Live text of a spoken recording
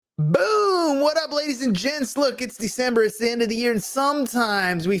Boom! What up, ladies and gents? Look, it's December. It's the end of the year, and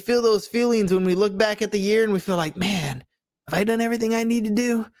sometimes we feel those feelings when we look back at the year and we feel like, man, have I done everything I need to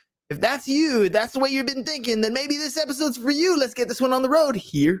do? If that's you, that's the way you've been thinking, then maybe this episode's for you. Let's get this one on the road.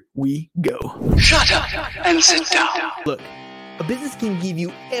 Here we go. Shut up and sit down. Look, a business can give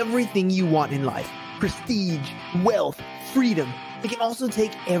you everything you want in life. Prestige, wealth, freedom. It can also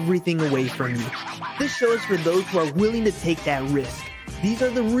take everything away from you. This show is for those who are willing to take that risk. These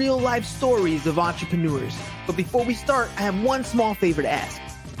are the real life stories of entrepreneurs. But before we start, I have one small favor to ask.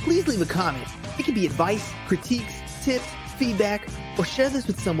 Please leave a comment. It could be advice, critiques, tips, feedback, or share this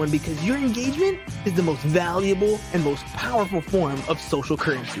with someone because your engagement is the most valuable and most powerful form of social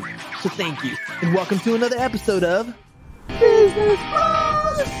currency. So thank you, and welcome to another episode of Business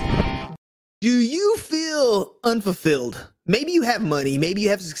Bros. Do you feel unfulfilled? Maybe you have money, maybe you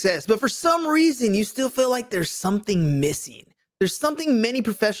have success, but for some reason you still feel like there's something missing. There's something many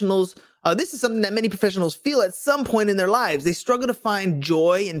professionals, this is something that many professionals feel at some point in their lives. They struggle to find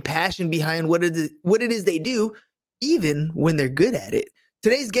joy and passion behind what it is they do, even when they're good at it.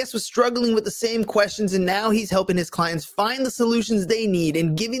 Today's guest was struggling with the same questions, and now he's helping his clients find the solutions they need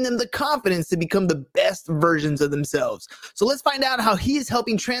and giving them the confidence to become the best versions of themselves. So let's find out how he is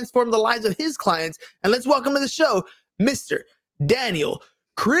helping transform the lives of his clients, and let's welcome to the show, Mr. Daniel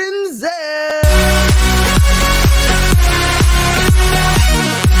Krenzel.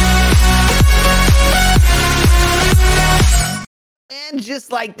 And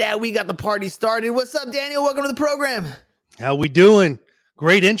just like that, we got the party started. What's up, Daniel? Welcome to the program. How we doing?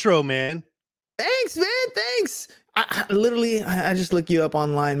 Great intro, man. Thanks, man. Thanks. I just look you up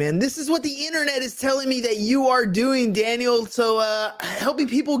online, man. This is what the internet is telling me that you are doing, Daniel. So helping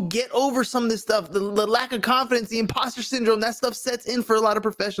people get over some of this stuff, the lack of confidence, the imposter syndrome, that stuff sets in for a lot of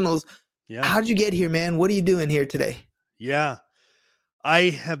professionals. Yeah. How'd you get here, man? What are you doing here today? Yeah.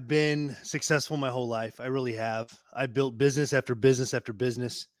 I have been successful my whole life. I really have. I built business after business after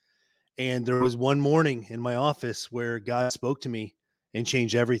business. And there was one morning in my office where God spoke to me and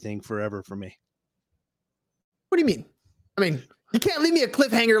changed everything forever for me. What do you mean? I mean, you can't leave me a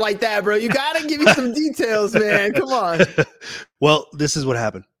cliffhanger like that, bro. You got to give me some details, man. Come on. Well, this is what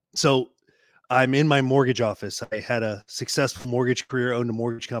happened. So I'm in my mortgage office. I had a successful mortgage career, owned a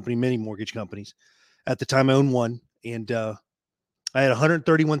mortgage company, many mortgage companies. At the time, I owned one. And I had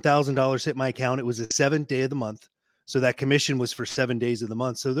 $131,000 hit my account. It was the 7th day of the month. So that commission was for 7 days of the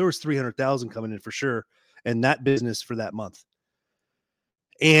month. So there was 300,000 coming in for sure. And that business for that month.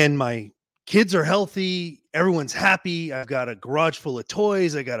 And my kids are healthy. Everyone's happy. I've got a garage full of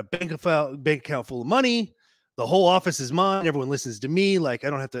toys. I got a bank account full of money. The whole office is mine. Everyone listens to me. Like I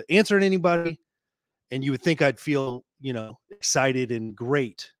don't have to answer to anybody. And you would think I'd feel, excited and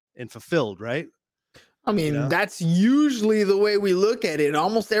great and fulfilled, right? I mean, that's usually the way we look at it.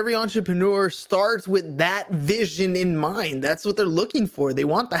 Almost every entrepreneur starts with that vision in mind. That's what they're looking for. They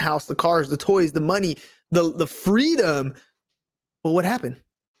want the house, the cars, the toys, the money, the freedom. But what happened?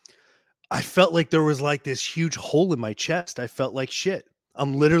 I felt like there was like this huge hole in my chest. I felt like shit.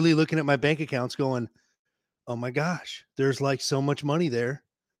 I'm literally looking at my bank accounts going, oh my gosh, there's like so much money there.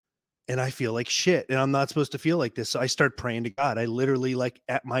 And I feel like shit. And I'm not supposed to feel like this. So I start praying to God. I literally like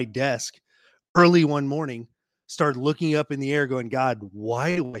at my desk early one morning, started looking up in the air going, God,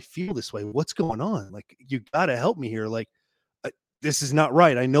 why do I feel this way? What's going on? Like, you got to help me here. Like, this is not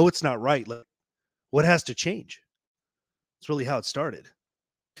right. I know it's not right. Like, what has to change? It's really how it started.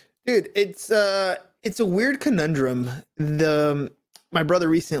 Dude, it's a weird conundrum. My brother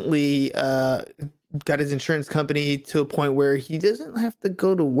recently got his insurance company to a point where he doesn't have to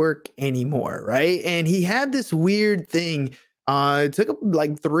go to work anymore, right? And he had this weird thing. It took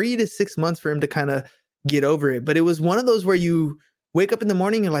like 3 to 6 months for him to kind of get over it. But it was one of those where you wake up in the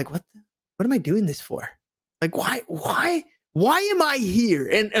morning, you're like, what am I doing this for? Like, why am I here?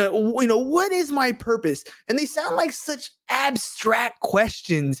 And, what is my purpose? And they sound like such abstract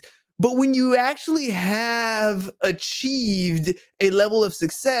questions. But when you actually have achieved a level of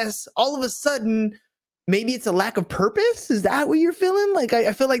success, all of a sudden, maybe it's a lack of purpose. Is that what you're feeling? Like,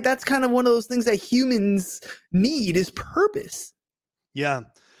 I feel like that's kind of one of those things that humans need is purpose. Yeah.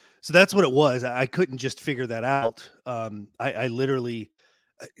 So that's what it was. I couldn't just figure that out. I literally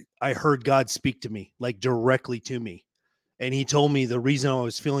heard God speak to me, like directly to me. And he told me the reason I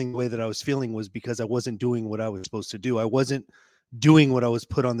was feeling the way that I was feeling was because I wasn't doing what I was supposed to do. I wasn't doing what I was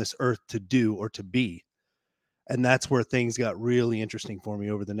put on this earth to do or to be. And that's where things got really interesting for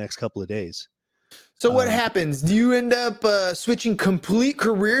me over the next couple of days. So what happens? Do you end up switching complete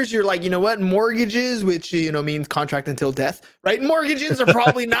careers? You're like, you know what? Mortgages, which, means contract until death, right? Mortgages are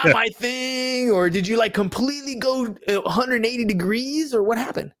probably not my thing. Or did you like completely go 180 degrees or what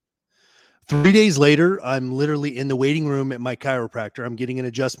happened? 3 days later, I'm literally in the waiting room at my chiropractor. I'm getting an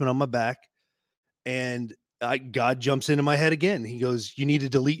adjustment on my back, and God jumps into my head again. He goes, "You need to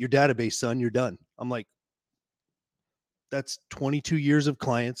delete your database, son. You're done." I'm like, that's 22 years of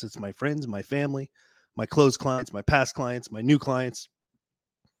clients. It's my friends, my family, my close clients, my past clients, my new clients,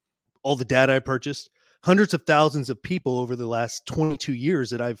 all the data I purchased, hundreds of thousands of people over the last 22 years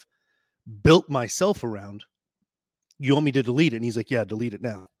that I've built myself around. You want me to delete it? And he's like, yeah, delete it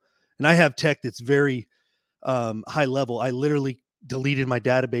now. And I have tech that's very high level. I literally deleted my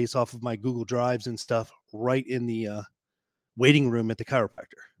database off of my Google Drives and stuff right in the waiting room at the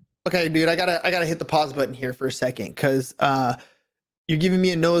chiropractor. Okay, dude, I gotta hit the pause button here for a second, because you're giving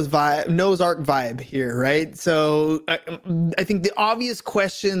me a Noah's Ark vibe here, right? So I think the obvious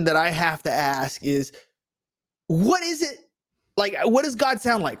question that I have to ask is, what is it like? What does God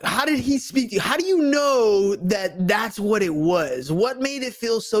sound like? How did he speak to you? How do you know that that's what it was? What made it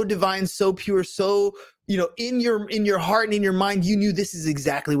feel so divine, so pure, so, in your heart and in your mind, you knew this is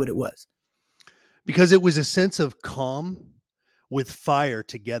exactly what it was? Because it was a sense of calm with fire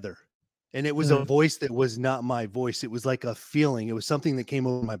together. And it was a voice that was not my voice. It was like a feeling. It was something that came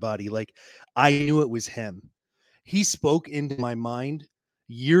over my body. Like, I knew it was him. He spoke into my mind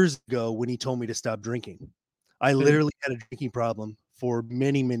years ago when he told me to stop drinking. I literally had a drinking problem for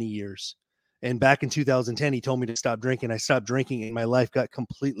many, many years. And back in 2010, he told me to stop drinking. I stopped drinking and my life got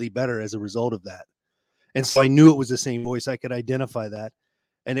completely better as a result of that. And so I knew it was the same voice. I could identify that.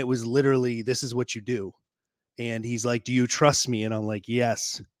 And it was literally, this is what you do. And he's like, do you trust me? And I'm like,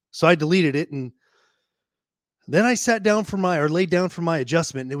 yes. So I deleted it. And then I laid down for my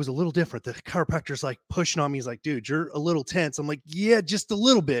adjustment. And it was a little different. The chiropractor's like pushing on me. He's like, dude, you're a little tense. I'm like, yeah, just a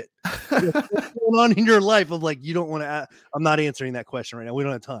little bit. What's going on in your life? I'm like, you don't want to, I'm not answering that question right now. We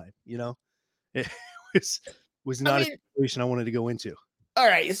don't have time. It was not a situation I wanted to go into. All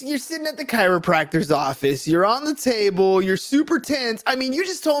right, so you're sitting at the chiropractor's office. You're on the table. You're super tense. I mean, you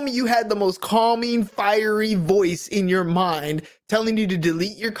just told me you had the most calming, fiery voice in your mind telling you to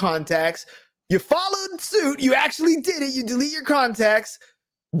delete your contacts. You followed suit. You actually did it. You delete your contacts.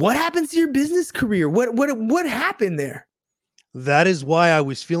 What happens to your business career? What happened there? That is why I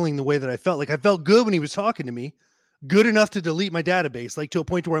was feeling the way that I felt. Like, I felt good when he was talking to me, good enough to delete my database, like to a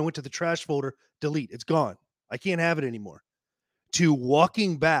point where I went to the trash folder, delete. It's gone. I can't have it anymore. To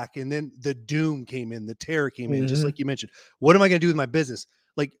walking back, and then the doom came in, the terror came in, just like you mentioned. What am I going to do with my business?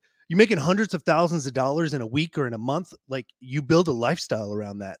 Like, you're making hundreds of thousands of dollars in a week or in a month. Like, you build a lifestyle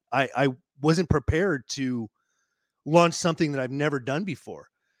around that. I wasn't prepared to launch something that I've never done before.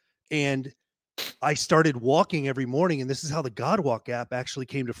 And I started walking every morning, and this is how the God Walk app actually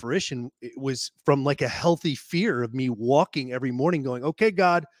came to fruition. It was from like a healthy fear of me walking every morning going, okay,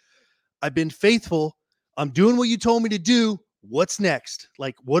 God, I've been faithful. I'm doing what you told me to do. What's next?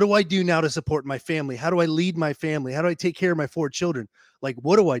 Like, what do I do now to support my family? How do I lead my family? How do I take care of my 4 children? Like,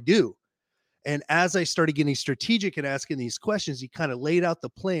 what do I do? And as I started getting strategic and asking these questions, he kind of laid out the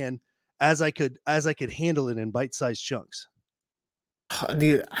plan as I could handle it in bite-sized chunks.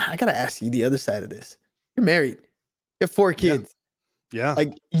 Dude, I got to ask you the other side of this. You're married. You have 4 kids. Yeah.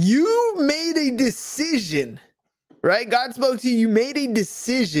 Like, you made a decision, right? God spoke to you. You made a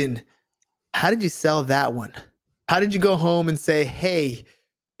decision. How did you sell that one? How did you go home and say, hey,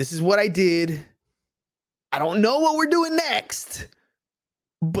 this is what I did. I don't know what we're doing next,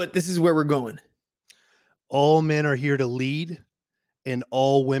 but this is where we're going. All men are here to lead, and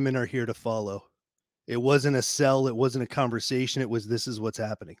all women are here to follow. It wasn't a sell. It wasn't a conversation. It was, this is what's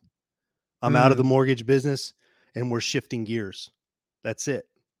happening. I'm out of the mortgage business, and we're shifting gears. That's it.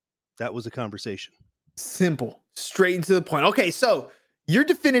 That was a conversation. Simple, straight and to the point. Okay, so you're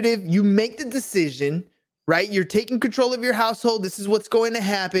definitive. You make the decision. Right? You're taking control of your household. This is what's going to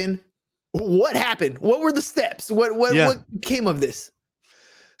happen. What happened? What were the steps? What came of this?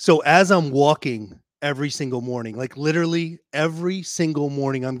 So as I'm walking every single morning, like literally every single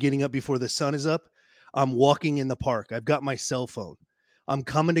morning, I'm getting up before the sun is up. I'm walking in the park. I've got my cell phone. I'm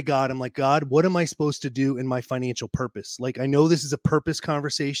coming to God. I'm like, God, what am I supposed to do in my financial purpose? Like, I know this is a purpose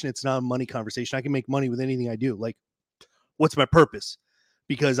conversation. It's not a money conversation. I can make money with anything I do. Like, what's my purpose?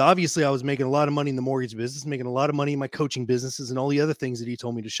 Because obviously I was making a lot of money in the mortgage business, making a lot of money in my coaching businesses and all the other things that he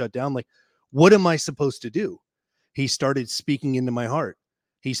told me to shut down. Like, what am I supposed to do? He started speaking into my heart.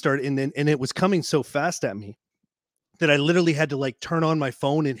 He started, and it was coming so fast at me that I literally had to like turn on my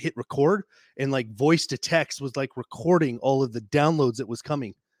phone and hit record, and like voice to text was like recording all of the downloads that was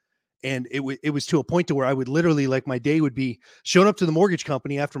coming. And it was to a point to where I would literally, like, my day would be showing up to the mortgage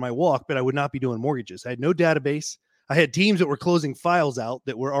company after my walk, but I would not be doing mortgages. I had no database. I had teams that were closing files out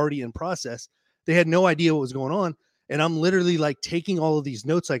that were already in process. They had no idea what was going on. And I'm literally like taking all of these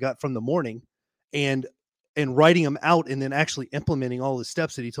notes I got from the morning and writing them out and then actually implementing all the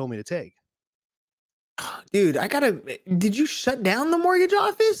steps that he told me to take. Dude, did you shut down the mortgage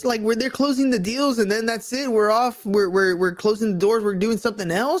office? Like, where they're closing the deals and then that's it? We're off. We're closing the doors. We're doing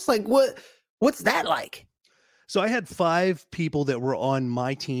something else. Like, what's that like? So I had 5 people that were on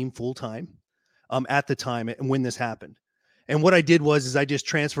my team full time at the time and when this happened. And what I did is I just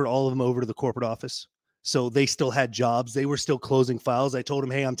transferred all of them over to the corporate office. So they still had jobs. They were still closing files. I told them,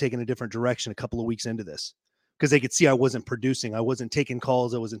 hey, I'm taking a different direction a couple of weeks into this, because they could see I wasn't producing. I wasn't taking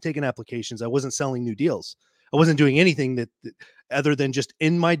calls. I wasn't taking applications. I wasn't selling new deals. I wasn't doing anything that other than just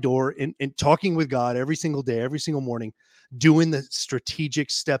in my door and talking with God every single day, every single morning, doing the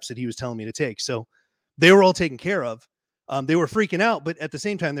strategic steps that he was telling me to take. So they were all taken care of. They were freaking out, but at the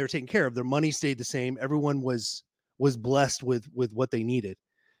same time, they were taken care of. Their money stayed the same. Everyone was blessed with what they needed.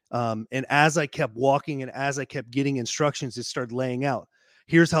 And as I kept walking and as I kept getting instructions, it started laying out.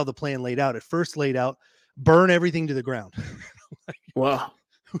 Here's how the plan laid out. It first laid out, burn everything to the ground. Wow.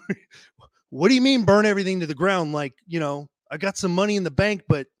 What do you mean burn everything to the ground? Like, I got some money in the bank,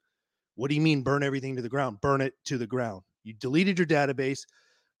 but what do you mean burn everything to the ground? Burn it to the ground. You deleted your database,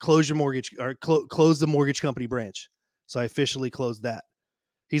 close your mortgage or close the mortgage company branch. So I officially closed that.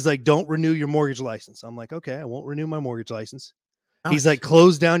 He's like, don't renew your mortgage license. I'm like, okay, I won't renew my mortgage license. He's like,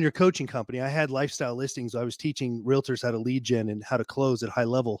 close down your coaching company. I had lifestyle listings. I was teaching realtors how to lead gen and how to close at high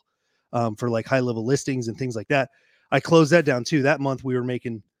level for like high level listings and things like that. I closed that down too. That month we were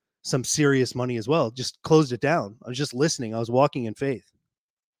making some serious money as well. Just closed it down. I was just listening. I was walking in faith.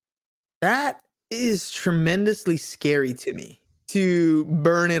 That is tremendously scary to me, to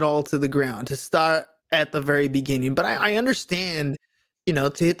burn it all to the ground, to start at the very beginning. But I understand,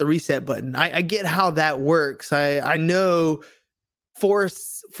 to hit the reset button. I get how that works. I know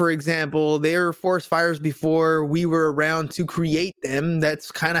forest, for example, there were forest fires before we were around to create them.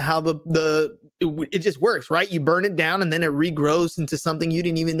 That's kind of how it just works, right? You burn it down and then it regrows into something you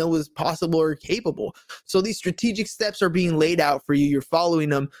didn't even know was possible or capable. So these strategic steps are being laid out for you. You're following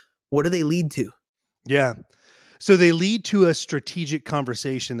them. What do they lead to? Yeah. So they lead to a strategic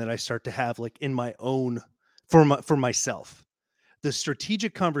conversation that I start to have like in my own, for myself. The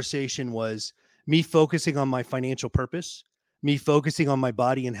strategic conversation was me focusing on my financial purpose, me focusing on my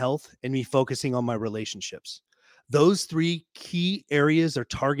body and health, and me focusing on my relationships. Those 3 key areas or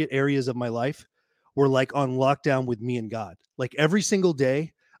target areas of my life were like on lockdown with me and God. Like every single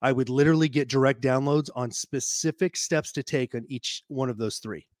day, I would literally get direct downloads on specific steps to take on each one of those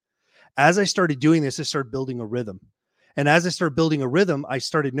 3. As I started doing this, I started building a rhythm. And as I started building a rhythm, I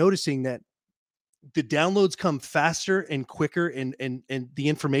started noticing that the downloads come faster and quicker and the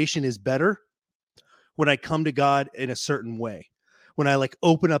information is better when I come to God in a certain way, when I like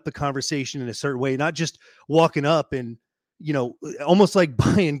open up the conversation in a certain way, not just walking up and, almost like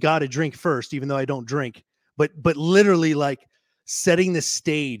buying God a drink first, even though I don't drink, but literally like setting the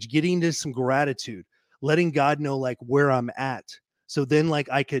stage, getting to some gratitude, letting God know like where I'm at. So then like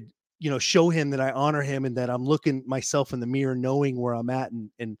I could, show him that I honor him and that I'm looking myself in the mirror, knowing where I'm at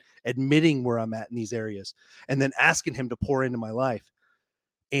and admitting where I'm at in these areas, and then asking him to pour into my life.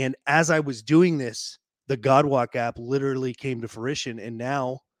 And as I was doing this, the GodWalk app literally came to fruition. And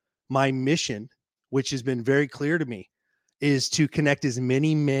now my mission, which has been very clear to me, is to connect as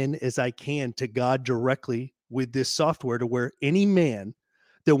many men as I can to God directly with this software, to where any man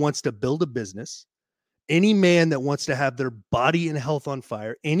that wants to build a business, any man that wants to have their body and health on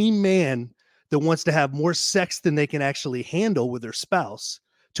fire, any man that wants to have more sex than they can actually handle with their spouse,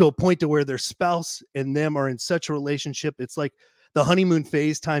 to a point to where their spouse and them are in such a relationship, it's like the honeymoon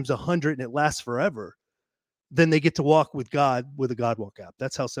phase times 100 and it lasts forever, then they get to walk with God with a GodWalk app.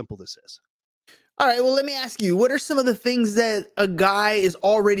 That's how simple this is. All right. Well, let me ask you, what are some of the things that a guy is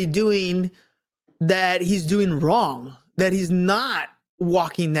already doing that he's doing wrong, that he's not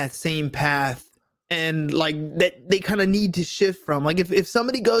walking that same path, and like that they kind of need to shift from? Like if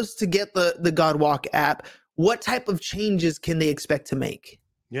somebody goes to get the GodWalk app, what type of changes can they expect to make?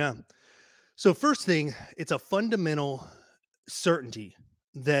 Yeah. So first thing, it's a fundamental certainty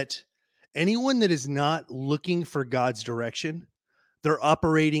that anyone that is not looking for God's direction, they're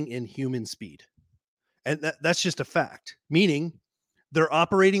operating in human speed. And that's just a fact, meaning they're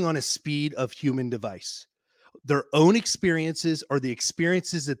operating on a speed of human device. Their own experiences are the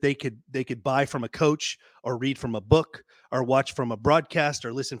experiences that they could buy from a coach or read from a book or watch from a broadcast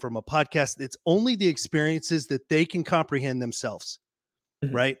or listen from a podcast. It's only the experiences that they can comprehend themselves,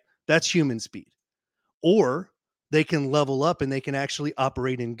 right? That's human speed. Or they can level up and they can actually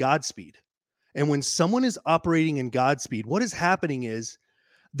operate in God's speed. And when someone is operating in God's speed, what is happening is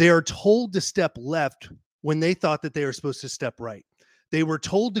they are told to step left when they thought that they were supposed to step right. They were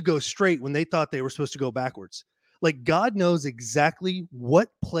told to go straight when they thought they were supposed to go backwards. Like God knows exactly what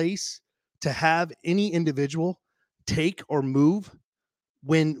place to have any individual take or move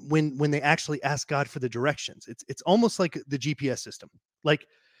when they actually ask God for the directions. It's almost like the GPS system. Like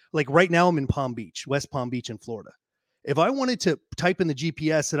right now I'm in Palm Beach, West Palm Beach in Florida. If I wanted to type in the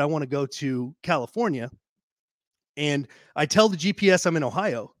GPS that I want to go to California and I tell the GPS I'm in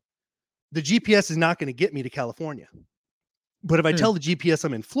Ohio, the GPS is not going to get me to California. But if I tell the GPS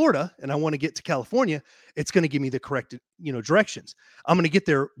I'm in Florida and I want to get to California, it's going to give me the correct, directions. I'm going to get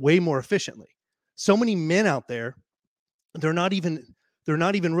there way more efficiently. So many men out there, they're not even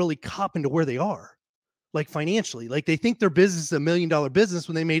really copping to where they are, like financially. Like they think their business is $1 million business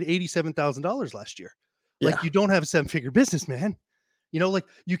when they made $87,000 last year. Like you don't have a 7-figure business, man. Like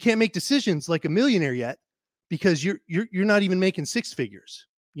you can't make decisions like a millionaire yet because you're not even making 6 figures.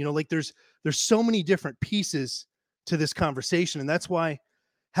 Like there's so many different pieces to this conversation. And that's why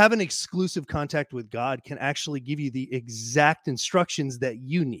having exclusive contact with God can actually give you the exact instructions that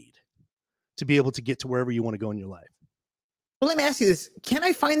you need to be able to get to wherever you want to go in your life. Well, let me ask you this. Can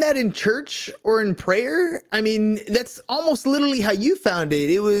I find that in church or in prayer? I mean, that's almost literally how you found it.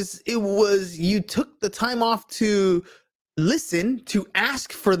 It was you took the time off to listen, to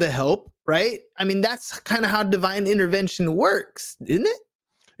ask for the help, right? I mean, that's kind of how divine intervention works, isn't it?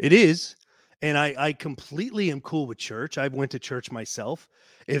 It is. And I completely am cool with church. I went to church myself.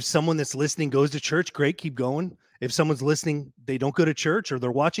 If someone that's listening goes to church, great, keep going. If someone's listening, they don't go to church or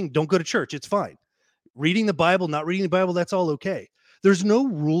they're watching, don't go to church. It's fine. Reading the Bible, not reading the Bible, that's all okay. There's no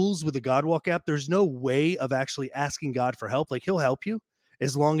rules with the GodWalk app. There's no way of actually asking God for help. Like he'll help you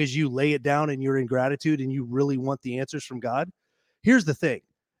as long as you lay it down and you're in gratitude and you really want the answers from God. Here's the thing.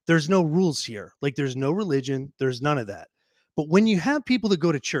 There's no rules here. Like there's no religion. There's none of that. But when you have people that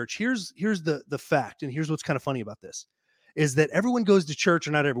go to church, here's the fact, and here's what's kind of funny about this, is that everyone goes to church,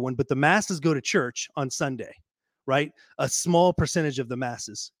 or not everyone, but the masses go to church on Sunday, right? A small percentage of the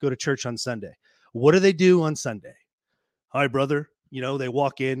masses go to church on Sunday. What do they do on Sunday? Hi, brother. They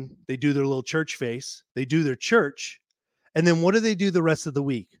walk in, they do their little church face, they do their church, and then what do they do the rest of the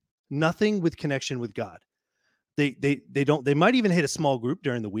week? Nothing with connection with God. They might even hit a small group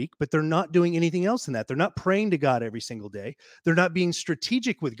during the week, but they're not doing anything else in that. They're not praying to God every single day. They're not being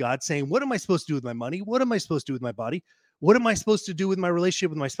strategic with God, saying, what am I supposed to do with my money? What am I supposed to do with my body? What am I supposed to do with my relationship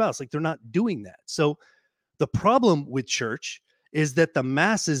with my spouse? Like they're not doing that. So the problem with church is that the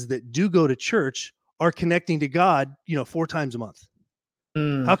masses that do go to church are connecting to God, 4 times a month.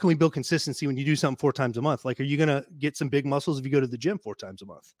 How can we build consistency when you do something 4 times a month? Like, are you going to get some big muscles if you go to the gym 4 times a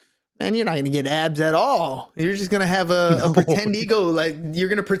month? And you're not going to get abs at all. You're just going to have a pretend ego. Like you're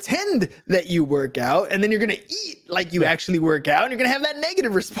going to pretend that you work out and then you're going to eat like you actually work out. And you're going to have that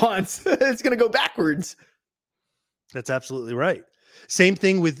negative response. It's going to go backwards. That's absolutely right. Same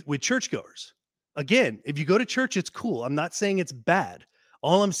thing with churchgoers. Again, if you go to church, it's cool. I'm not saying it's bad.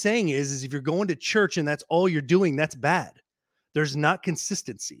 All I'm saying is if you're going to church and that's all you're doing, that's bad. There's not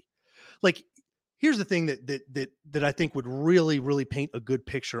consistency. Like, here's the thing that I think would really, really paint a good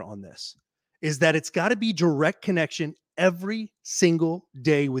picture on this is that it's got to be direct connection every single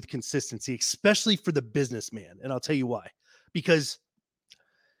day with consistency, especially for the businessman. And I'll tell you why. Because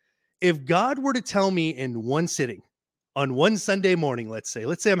if God were to tell me in one sitting on one Sunday morning, let's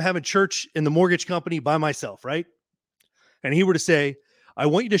say I'm having church in the mortgage company by myself, right? And he were to say, I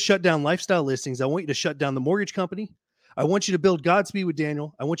want you to shut down Lifestyle Listings. I want you to shut down the mortgage company. I want you to build Godspeed with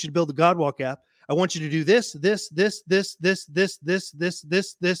Daniel. I want you to build the GodWalk app. I want you to do this, and this,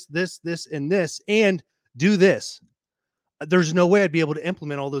 and do this. There's no way I'd be able to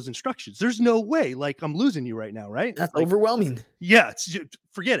implement all those instructions. There's no way. Like, I'm losing you right now, right? That's like, overwhelming. Yeah,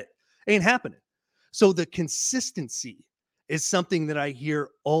 forget it. Ain't happening. So the consistency is something that I hear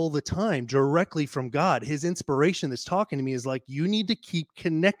all the time directly from God. His inspiration that's talking to me is like, you need to keep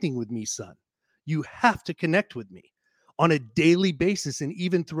connecting with me, son. You have to connect with me on a daily basis. And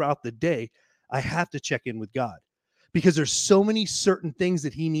even throughout the day, I have to check in with God because there's so many certain things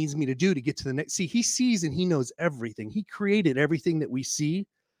that he needs me to do to get to the next. See, he sees and he knows everything. He created everything that we see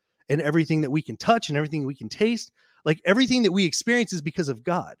and everything that we can touch and everything we can taste. Like everything that we experience is because of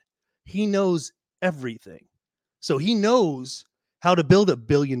God. He knows everything. So he knows how to build $1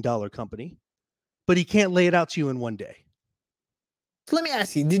 billion company, but he can't lay it out to you in one day. So let me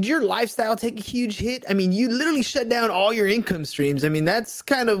ask you, did your lifestyle take a huge hit? I mean, you literally shut down all your income streams. I mean, that's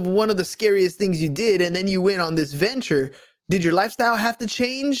kind of one of the scariest things you did. And then you went on this venture. Did your lifestyle have to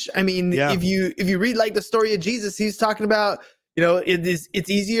change? I mean, if you read like the story of Jesus, he's talking about, it's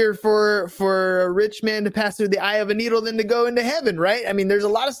easier for a rich man to pass through the eye of a needle than to go into heaven, right? I mean, there's a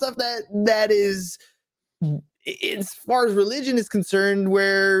lot of stuff that is as far as religion is concerned,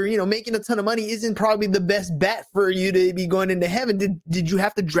 where making a ton of money isn't probably the best bet for you to be going into heaven. Did you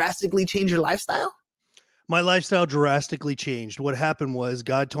have to drastically change your lifestyle? My lifestyle drastically changed. What happened was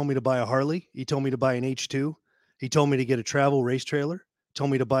God told me to buy a Harley. He told me to buy an H2. He told me to get a travel race trailer. Told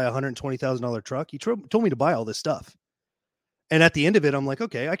me to buy a $120,000 truck. He told me to buy all this stuff. And at the end of it, I'm like,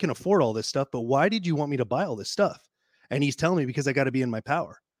 okay, I can afford all this stuff, but why did you want me to buy all this stuff? And he's telling me because I got to be in my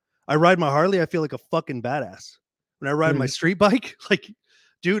power. I ride my Harley. I feel like a fucking badass. When I ride my street bike, like,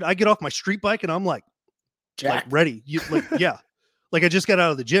 dude, I get off my street bike and I'm like ready. Yeah. Like I just got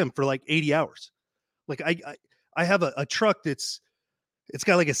out of the gym for like 80 hours. Like I have a truck it's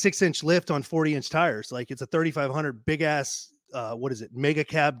got like a 6-inch lift on 40-inch tires. Like it's a 3,500 big ass, mega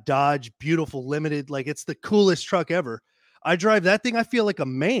cab Dodge, beautiful limited. Like it's the coolest truck ever. I drive that thing. I feel like a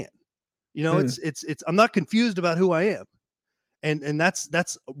man, it's I'm not confused about who I am. And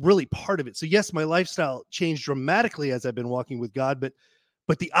that's really part of it. So yes, my lifestyle changed dramatically as I've been walking with God,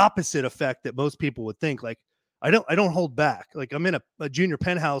 but the opposite effect that most people would think, like, I don't hold back. Like I'm in a junior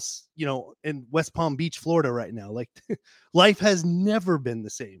penthouse, in West Palm Beach, Florida right now. Like life has never been the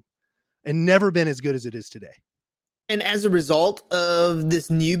same and never been as good as it is today. And as a result of this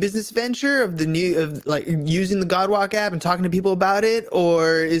new business venture, of using the Godwalk app and talking to people about it,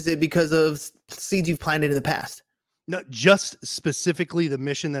 or is it because of seeds you've planted in the past? No, just specifically the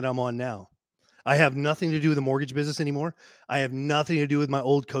mission that I'm on now. I have nothing to do with the mortgage business anymore. I have nothing to do with my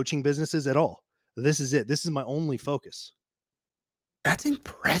old coaching businesses at all. This is it. This is my only focus. That's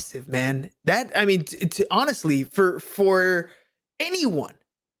impressive, man. Honestly, for anyone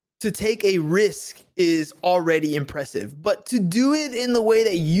to take a risk is already impressive, but to do it in the way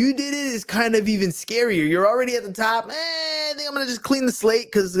that you did it is kind of even scarier. You're already at the top. I think I'm going to just clean the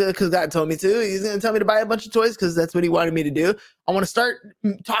slate because God told me to. He's going to tell me to buy a bunch of toys because that's what he wanted me to do. I want to start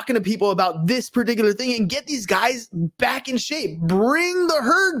talking to people about this particular thing and get these guys back in shape. Bring the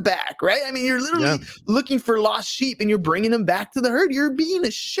herd back, right? I mean, you're literally looking for lost sheep and you're bringing them back to the herd. You're being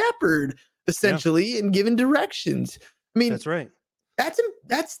a shepherd, essentially, and giving directions. I mean, that's right.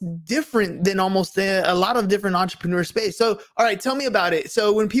 That's different than almost a lot of different entrepreneur space. So, all right, tell me about it.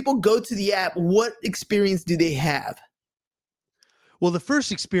 So when people go to the app, what experience do they have? Well, the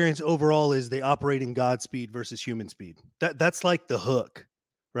first experience overall is they operate in God speed versus human speed. That's like the hook,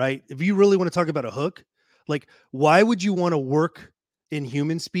 right? If you really want to talk about a hook, like why would you want to work in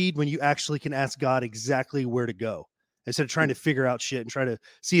human speed when you actually can ask God exactly where to go instead of trying to figure out shit and try to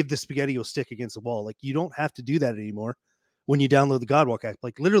see if the spaghetti will stick against the wall? Like you don't have to do that anymore. When you download the Godwalk app,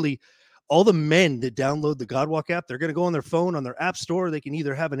 like literally all the men that download the Godwalk app, they're going to go on their phone, on their app store. They can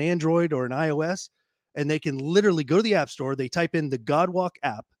either have an Android or an iOS, and they can literally go to the app store. They type in the Godwalk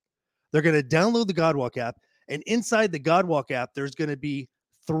app. They're going to download the Godwalk app. And inside the Godwalk app, there's going to be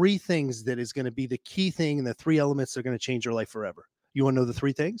 3 things that is going to be the key thing. And the 3 elements that are going to change your life forever. You want to know the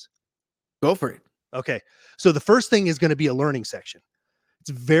 3 things? Go for it. Okay. So the first thing is going to be a learning section.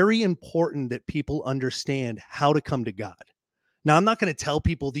 It's very important that people understand how to come to God. Now, I'm not going to tell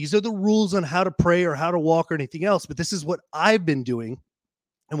people these are the rules on how to pray or how to walk or anything else, but this is what I've been doing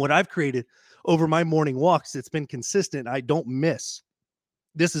and what I've created over my morning walks. It's been consistent. I don't miss.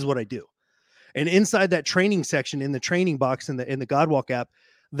 This is what I do. And inside that training section in the training box in the Godwalk app,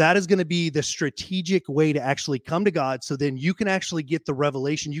 that is going to be the strategic way to actually come to God. So then you can actually get the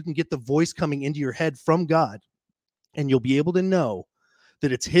revelation. You can get the voice coming into your head from God, and you'll be able to know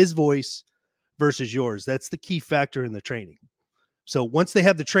that it's his voice versus yours. That's the key factor in the training. So once they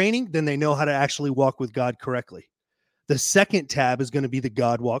have the training, then they know how to actually walk with God correctly. The second tab is going to be the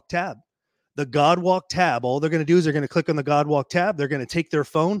Godwalk tab. The Godwalk tab, all they're going to do is they're going to click on the Godwalk tab. They're going to take their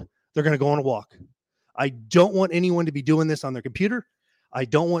phone. They're going to go on a walk. I don't want anyone to be doing this on their computer. I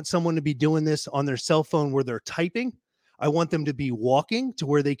don't want someone to be doing this on their cell phone where they're typing. I want them to be walking to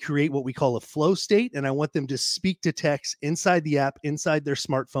where they create what we call a flow state. And I want them to speak to text inside the app, inside their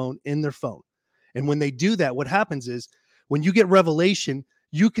smartphone, in their phone. And when they do that, what happens is when you get revelation,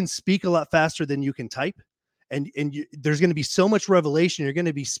 you can speak a lot faster than you can type. And there's going to be so much revelation. You're going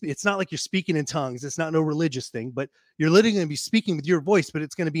to be, it's not like you're speaking in tongues. It's not no religious thing, but you're literally going to be speaking with your voice, but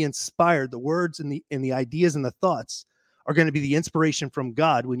it's going to be inspired. The words and the ideas and the thoughts are going to be the inspiration from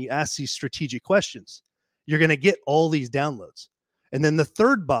God. When you ask these strategic questions, you're going to get all these downloads. And then the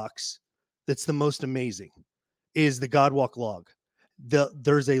third box that's the most amazing is the Godwalk log.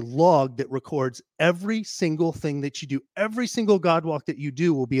 There's a log that records every single thing that you do. Every single Godwalk that you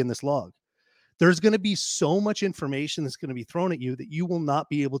do will be in this log. There's going to be so much information that's going to be thrown at you that you will not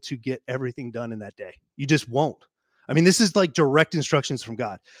be able to get everything done in that day. You just won't. I mean, this is like direct instructions from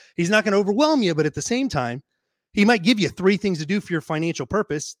God. He's not going to overwhelm you, but at the same time, He might give you 3 things to do for your financial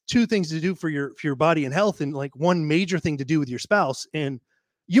purpose, 2 things to do for your body and health, and like 1 major thing to do with your spouse. And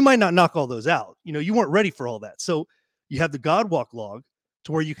you might not knock all those out. You weren't ready for all that. So you have the God Walk log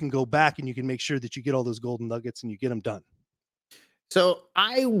to where you can go back and you can make sure that you get all those golden nuggets and you get them done. So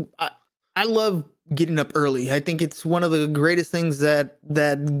I love getting up early. I think it's one of the greatest things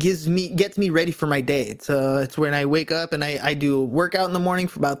that gets me ready for my day. It's when I wake up and I do a workout in the morning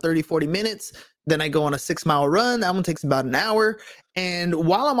for about 30-40 minutes. Then I go on a 6-mile run. That one takes about an hour. And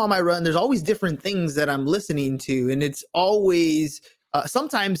while I'm on my run, there's always different things that I'm listening to. And it's always,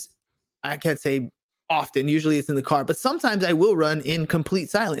 sometimes, I can't say often, usually it's in the car, but sometimes I will run in complete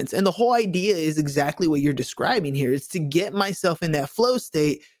silence. And the whole idea is exactly what you're describing here. It's to get myself in that flow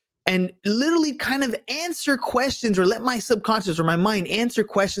state and literally kind of answer questions, or let my subconscious or my mind answer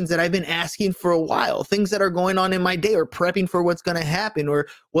questions that I've been asking for a while, things that are going on in my day, or prepping for what's going to happen, or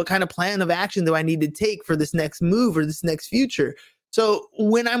what kind of plan of action do I need to take for this next move or this next future. So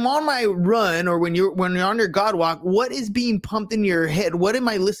when I'm on my run, or when you're on your God Walk, what is being pumped in your head? What am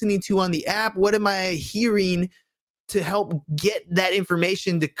I listening to on the app? What am I hearing to help get that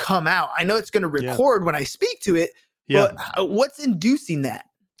information to come out? I know it's going to record when I speak to it, but what's inducing that?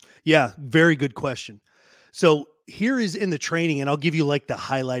 Yeah, very good question. So here is in the training, and I'll give you like the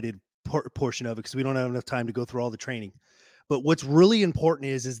highlighted portion of it because we don't have enough time to go through all the training. But what's really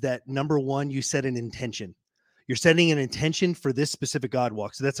important is that number 1, you set an intention. You're setting an intention for this specific God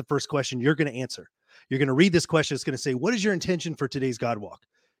Walk. So that's the first question you're going to answer. You're going to read this question. It's going to say, what is your intention for today's God Walk?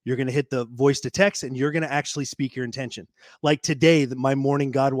 You're going to hit the voice to text and you're going to actually speak your intention. Like today, my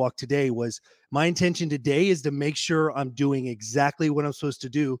morning God Walk today was, my intention today is to make sure I'm doing exactly what I'm supposed to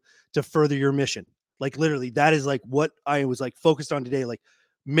do to further your mission. Like literally, that is like what I was like focused on today. Like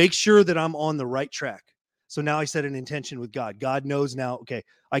make sure that I'm on the right track. So now I set an intention with God. God knows now, okay,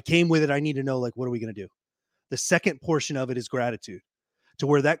 I came with it. I need to know, like, what are we going to do? The second portion of it is gratitude, to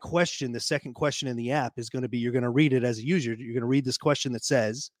where that question, the second question in the app is going to be, you're going to read it as a user. You're going to read this question that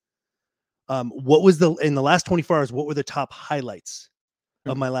says, what was in the last 24 hours, what were the top highlights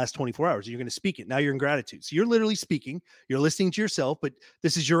of my last 24 hours? You're going to speak it. Now you're in gratitude. So you're literally speaking, you're listening to yourself, but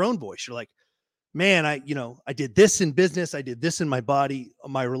this is your own voice. You're like, man, I did this in business. I did this in my body.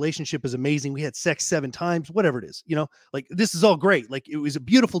 My relationship is amazing. We had sex 7 times, whatever it is, like this is all great. Like it was a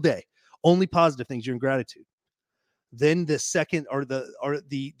beautiful day. Only positive things. You're in gratitude. Then the second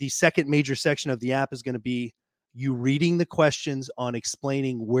the second major section of the app is going to be you reading the questions on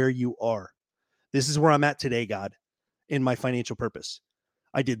explaining where you are. This is where I'm at today, God, in my financial purpose.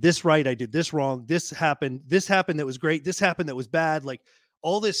 I did this right. I did this wrong. This happened that was great. This happened that was bad. Like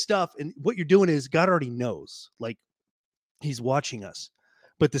all this stuff. And what you're doing is God already knows, like he's watching us.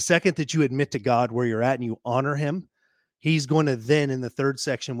 But the second that you admit to God where you're at and you honor him, he's going to then in the third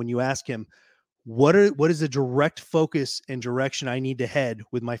section, when you ask him, what is the direct focus and direction I need to head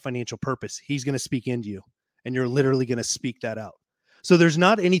with my financial purpose? He's going to speak into you and you're literally going to speak that out. So there's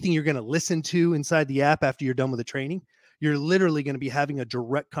not anything you're going to listen to inside the app after you're done with the training. You're literally going to be having a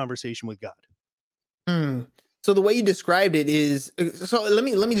direct conversation with God. So the way you described it is, so let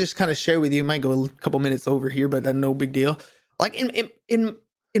me just kind of share with you. It might go a couple minutes over here, but no big deal. Like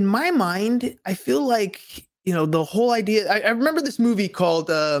in my mind, I feel like, the whole idea, I remember this movie called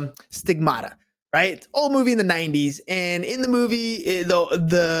Stigmata. Right, it's an old movie in the 90s, and in the movie,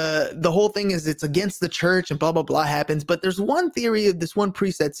 the whole thing is it's against the church and blah blah blah happens. But there's one theory of this one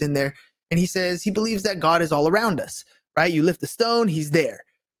priest that's in there, and he says he believes that God is all around us. Right, you lift a stone, he's there.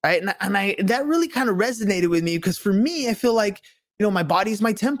 Right, and I that really kind of resonated with me because for me, I feel like my body is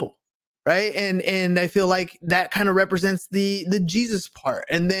my temple. Right, and I feel like that kind of represents the Jesus part,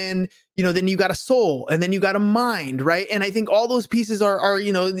 and then then you got a soul, and then you got a mind, right? And I think all those pieces are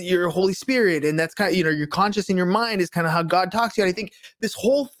your Holy Spirit, and that's kind of your conscious and your mind is kind of how God talks to you. And I think this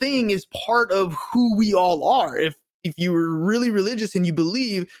whole thing is part of who we all are. If you were really religious and you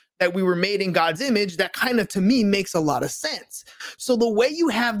believe that we were made in God's image, that kind of to me makes a lot of sense. So the way you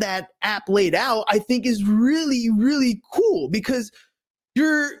have that app laid out, I think is really, really cool because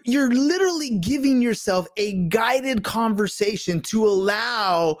you're literally giving yourself a guided conversation to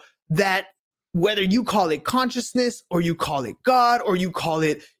allow that, whether you call it consciousness or you call it God or you call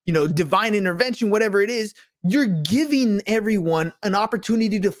it, divine intervention, whatever it is, you're giving everyone an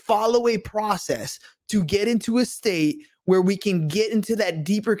opportunity to follow a process to get into a state where we can get into that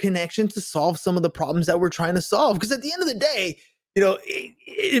deeper connection to solve some of the problems that we're trying to solve. Because at the end of the day,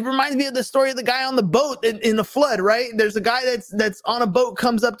 it reminds me of the story of the guy on the boat in the flood, right? There's a guy that's on a boat,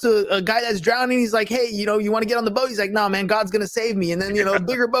 comes up to a guy that's drowning. He's like, hey, you want to get on the boat? He's like, no, man, God's going to save me. And then, a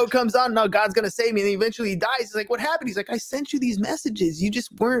bigger boat comes on. No, God's going to save me. And eventually he dies. He's like, what happened? He's like, I sent you these messages. You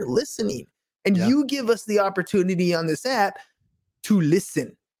just weren't listening. And Yeah. you give us the opportunity on this app to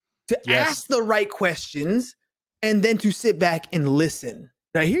listen, to Yes. ask the right questions, and then to sit back and listen.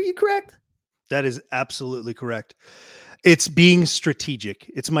 Did I hear you correct? That is absolutely correct. It's being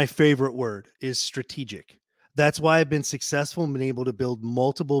strategic. It's my favorite word, is strategic. That's why I've been successful and been able to build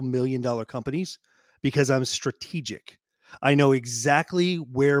multiple $1-million companies, because I'm strategic. I know exactly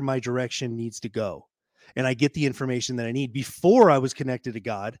where my direction needs to go, and I get the information that I need. Before I was connected to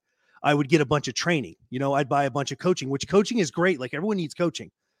God, I would get a bunch of training. I'd buy a bunch of coaching, which coaching is great. Like, everyone needs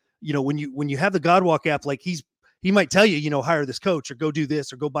coaching. When you have the Godwalk app, like he might tell you, hire this coach or go do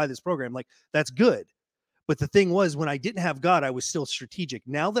this or go buy this program. Like, that's good. But the thing was, when I didn't have God, I was still strategic.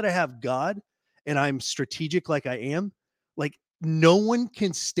 Now that I have God and I'm strategic like I am, like, no one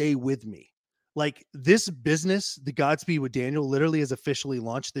can stay with me. Like, this business, the Godspeed with Daniel, literally is officially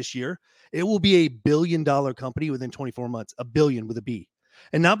launched this year. It will be $1 billion company within 24 months, $1 billion with a B.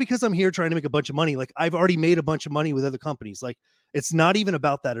 And not because I'm here trying to make a bunch of money. Like, I've already made a bunch of money with other companies. Like, it's not even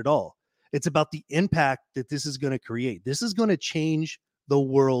about that at all. It's about the impact that this is going to create. This is going to change the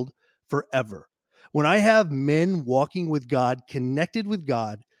world forever. When I have men walking with God, connected with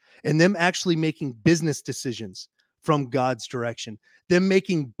God, and them actually making business decisions from God's direction, them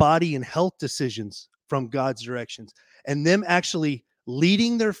making body and health decisions from God's directions, and them actually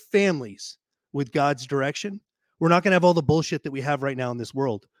leading their families with God's direction, we're not going to have all the bullshit that we have right now in this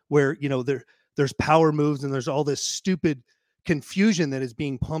world where, there's power moves and there's all this stupid confusion that is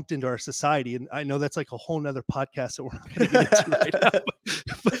being pumped into our society. And I know that's like a whole nother podcast that we're not going to get into right now,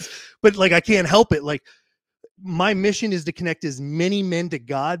 but like, I can't help it. Like, my mission is to connect as many men to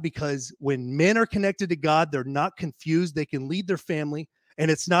God, because when men are connected to God, they're not confused. They can lead their family, and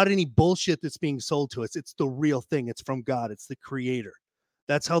it's not any bullshit that's being sold to us. It's the real thing. It's from God. It's the creator.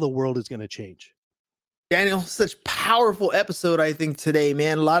 That's how the world is going to change. Daniel, such powerful episode, I think, today,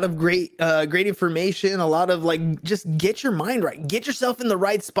 man. A lot of great information, a lot of just get your mind right. Get yourself in the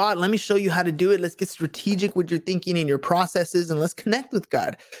right spot. Let me show you how to do it. Let's get strategic with your thinking and your processes, and let's connect with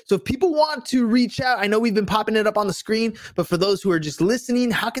God. So if people want to reach out, I know we've been popping it up on the screen, but for those who are just listening,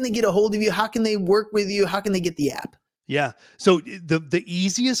 how can they get a hold of you? How can they work with you? How can they get the app? Yeah. So the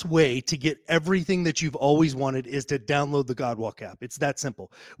easiest way to get everything that you've always wanted is to download the Godwalk app. It's that simple.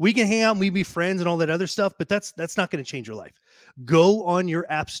 We can hang out and we be friends and all that other stuff, but that's not going to change your life. Go on your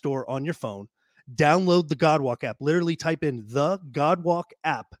app store on your phone, download the Godwalk app, literally type in the Godwalk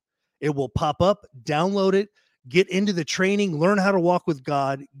app. It will pop up, download it, get into the training, learn how to walk with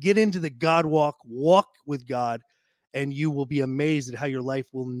God, get into the Godwalk, walk with God, and you will be amazed at how your life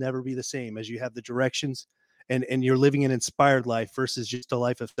will never be the same as you have the directions and you're living an inspired life versus just a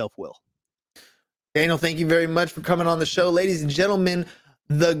life of self-will. Daniel, thank you very much for coming on the show. Ladies and gentlemen,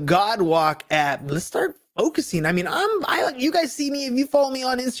 the Godwalk app. Let's start focusing. I mean, you guys see me. If you follow me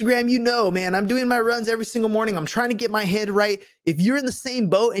on Instagram, man, I'm doing my runs every single morning. I'm trying to get my head right. If you're in the same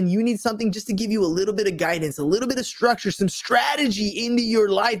boat and you need something just to give you a little bit of guidance, a little bit of structure, some strategy into your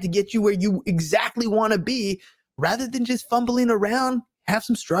life to get you where you exactly want to be, rather than just fumbling around, have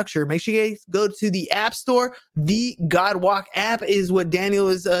some structure. Make sure you guys go to the App Store. The Godwalk app is what Daniel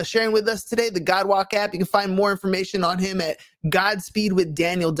is sharing with us today. The Godwalk app. You can find more information on him at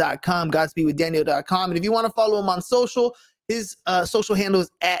godspeedwithdaniel.com, godspeedwithdaniel.com. And if you want to follow him on social, his social handle is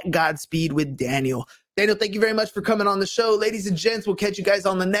at godspeedwithdaniel. Daniel, thank you very much for coming on the show. Ladies and gents, we'll catch you guys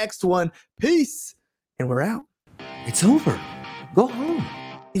on the next one. Peace. And we're out. It's over. Go home.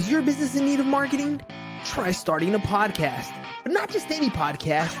 Is your business in need of marketing? Try starting a podcast, but not just any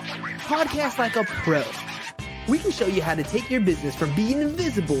podcast. Podcast like a pro. We can show you how to take your business from being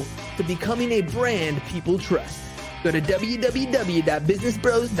invisible to becoming a brand people trust. Go to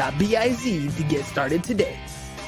www.businessbros.biz to get started today.